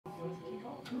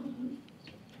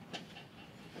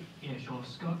Yeah, sure.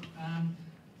 Scott,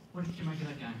 what did you make of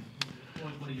that game?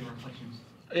 What are your reflections?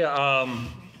 Yeah,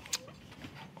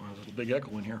 there's a little big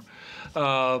echo in here.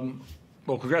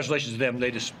 Well, congratulations to them.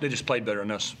 They just played better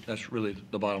than us. That's really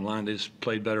the bottom line. They just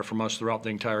played better from us throughout the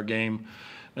entire game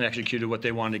and executed what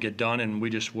they wanted to get done, and we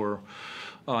just were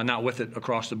not with it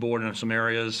across the board in some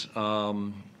areas,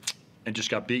 and just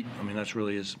got beat. I mean, that's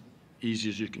really as easy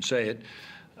as you can say it.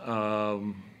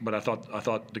 But I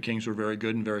thought the Kings were very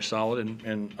good and very solid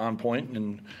and on point,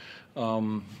 and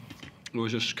it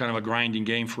was just kind of a grinding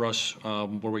game for us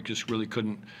where we just really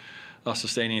couldn't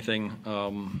sustain anything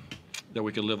that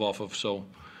we could live off of. So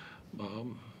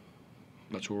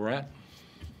that's where we're at.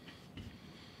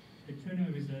 The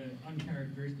turnover is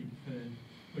uncharacteristic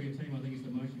for your team. I think it's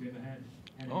the most you've ever had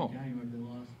in a game over the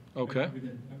last over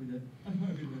the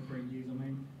 3 years. I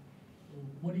mean,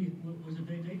 was it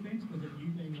their defense? Was it you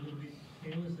being a little bit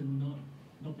careless and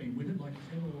not being with it, like you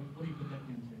said, or what do you put that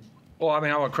down to? Well, I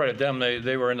mean, I would credit them.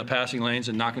 They were in the passing lanes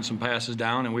and knocking some passes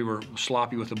down, and we were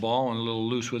sloppy with the ball and a little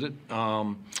loose with it.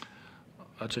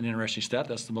 That's an interesting stat.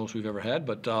 That's the most we've ever had.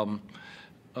 But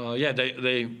yeah,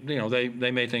 they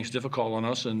made things difficult on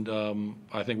us, and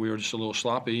I think we were just a little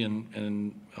sloppy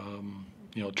and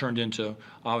turned into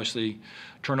obviously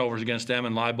turnovers against them,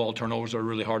 and live ball turnovers are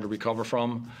really hard to recover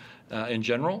from in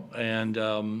general. And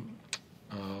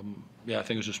yeah, I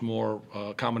think it was just more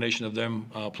a combination of them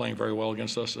playing very well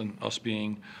against us and us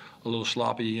being a little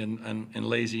sloppy and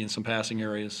lazy in some passing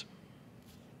areas.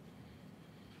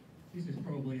 This is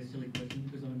probably a silly question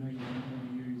because I know you don't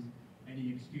want to use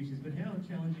any excuses, but how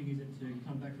challenging is it to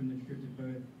come back from the trip to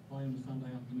Perth, play on a Sunday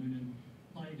afternoon and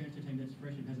play against a team that's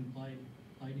fresh and hasn't played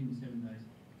in 7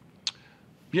 days?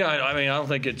 Yeah, I mean, I don't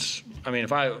think it's. I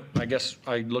mean, I guess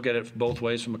I look at it both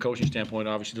ways. From a coaching standpoint,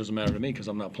 obviously, it doesn't matter to me because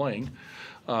I'm not playing.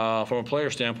 From a player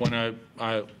standpoint,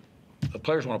 the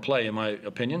players want to play, in my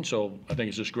opinion. So I think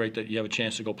it's just great that you have a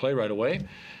chance to go play right away.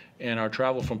 And our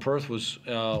travel from Perth was,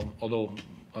 although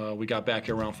we got back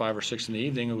here around 5 or 6 in the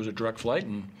evening, it was a direct flight,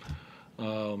 and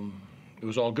it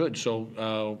was all good.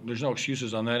 So there's no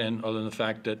excuses on that end, other than the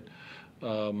fact that.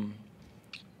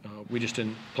 We just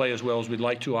didn't play as well as we'd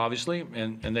like to, obviously,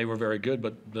 and they were very good,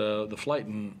 but the flight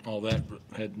and all that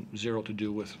had zero to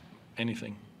do with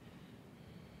anything.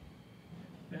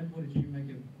 Fab, what did you make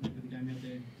of the game out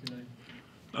there today?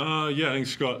 Yeah, I think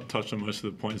Scott touched on most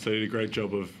of the points. They did a great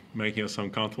job of making us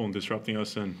uncomfortable and disrupting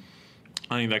us, and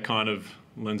I think that kind of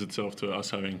lends itself to us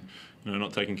having,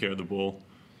 not taking care of the ball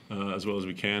as well as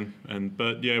we can.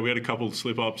 But yeah, we had a couple of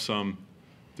slip-ups, some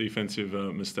defensive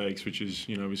mistakes, which is,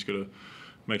 we just got to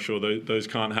make sure those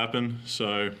can't happen.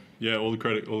 So yeah, all the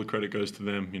credit goes to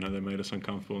them. They made us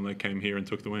uncomfortable and they came here and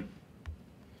took the win.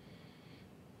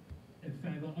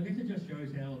 Fab, I guess it just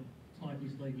shows how tight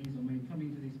this league is. I mean, coming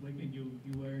into this weekend, you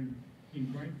were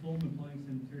in great form and playing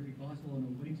some terrific basketball on a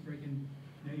winning streak, and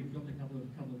now you've dropped a couple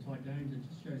of tight games. It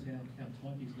just shows how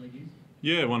tight this league is.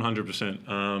 Yeah,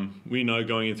 100%. We know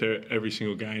going into every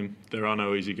single game, there are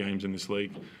no easy games in this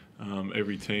league.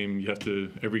 Every game you have to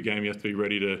be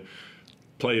ready to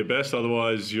play your best,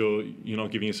 otherwise you're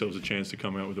not giving yourselves a chance to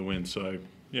come out with a win. So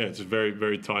yeah, it's a very,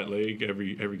 very tight league.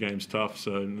 Every game's tough.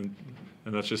 So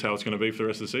and that's just how it's going to be for the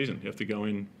rest of the season. You have to go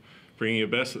in bringing your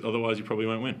best, otherwise you probably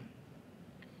won't win.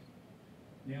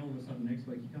 Now all of a sudden next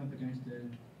week you come up against a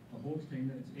Hawks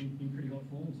team that's in pretty hot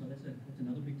form. So that's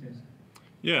another big test.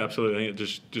 Yeah, absolutely. I think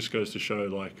it just goes to show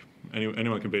like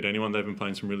anyone can beat anyone. They've been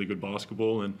playing some really good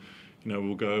basketball, and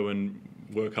we'll go and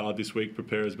work hard this week,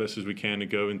 prepare as best as we can to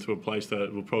go into a place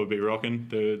that will probably be rocking.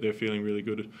 They're feeling really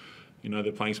good.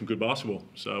 They're playing some good basketball.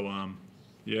 So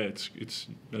yeah, it's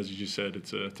as you just said,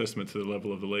 it's a testament to the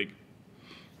level of the league.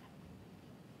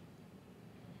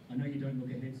 I know you don't look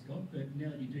ahead, Scott, but now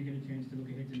that you do get a chance to look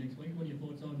ahead to next week, what are your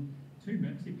thoughts on 2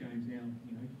 massive games now?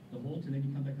 The Hawks, and then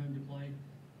you come back home to play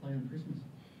on Christmas.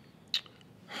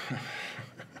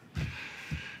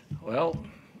 Well,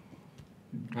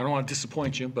 I don't want to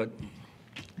disappoint you, but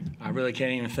I really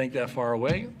can't even think that far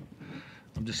away.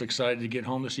 I'm just excited to get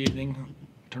home this evening,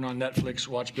 turn on Netflix,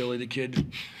 watch Billy the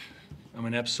Kid. I'm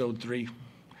in episode 3.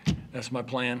 That's my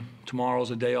plan.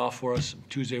 Tomorrow's a day off for us.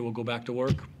 Tuesday we'll go back to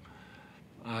work.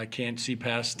 I can't see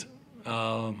past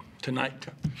tonight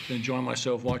to enjoy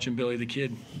myself watching Billy the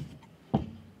Kid.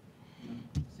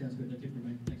 Sounds good. That's it for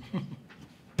me. Thanks.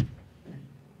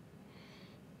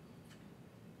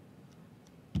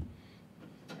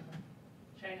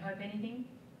 Shane, Hope, anything?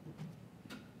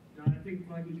 No, I think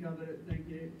Mikey covered it. Thank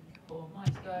you. Cool.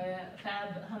 Let's go.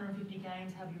 Fab, 150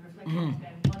 games. Have you reflected on this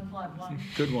game? 151.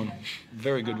 Good one.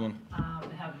 Very good one.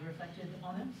 Have you reflected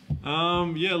on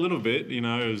it? Yeah, a little bit. It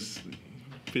was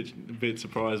bit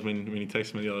surprised when he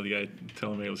texted me the other day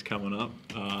telling me it was coming up.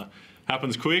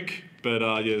 Happens quick, but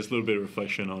yeah, there's a little bit of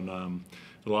reflection on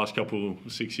the last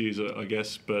 6 years, I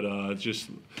guess. But just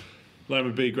let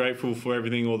me be grateful for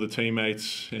everything, all the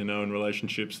teammates, and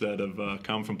relationships that have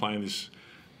come from playing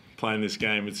this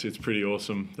game. It's pretty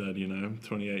awesome that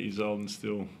 28 years old and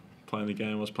still playing the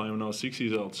game I was playing when I was 6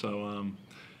 years old. So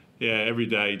yeah, every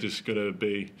day just got to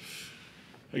be,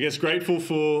 I guess, grateful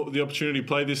for the opportunity to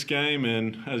play this game.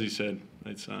 And as you said,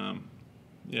 it's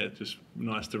yeah, just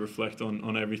nice to reflect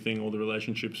on everything, all the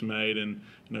relationships made, and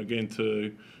again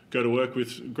to go to work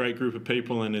with a great group of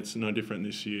people. And it's no different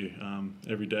this year.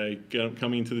 Every day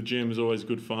coming into the gym is always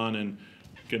good fun, and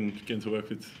getting to work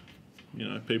with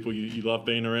people you love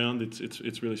being around.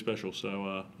 It's really special.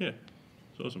 So yeah,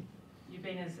 it's awesome. You've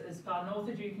been as far north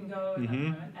as you can go at the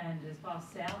moment, and as far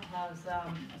south. How's I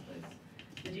suppose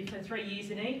did you for 3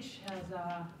 years in each?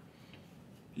 How's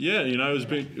Yeah, it was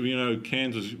big.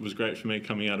 Cairns was great for me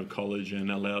coming out of college and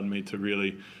allowed me to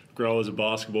really grow as a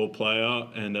basketball player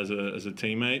and as a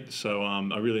teammate. So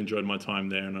I really enjoyed my time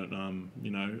there, and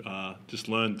just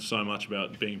learned so much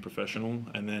about being professional.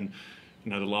 And then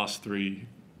the last 3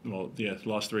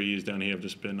 years down here have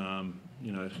just been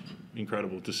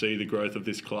incredible to see the growth of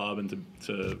this club and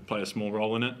to play a small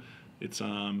role in it. It's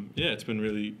it's been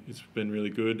really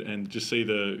good, and just see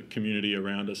the community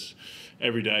around us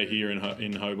every day here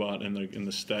in Hobart and in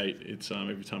the state. It's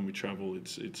every time we travel,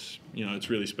 it's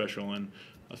really special, and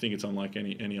I think it's unlike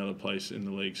any other place in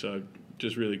the league. So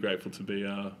just really grateful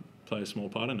to play a small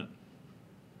part in it.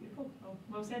 Beautiful.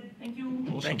 Well said. Thank you.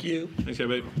 Awesome. Thank you. Thanks,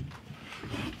 KB.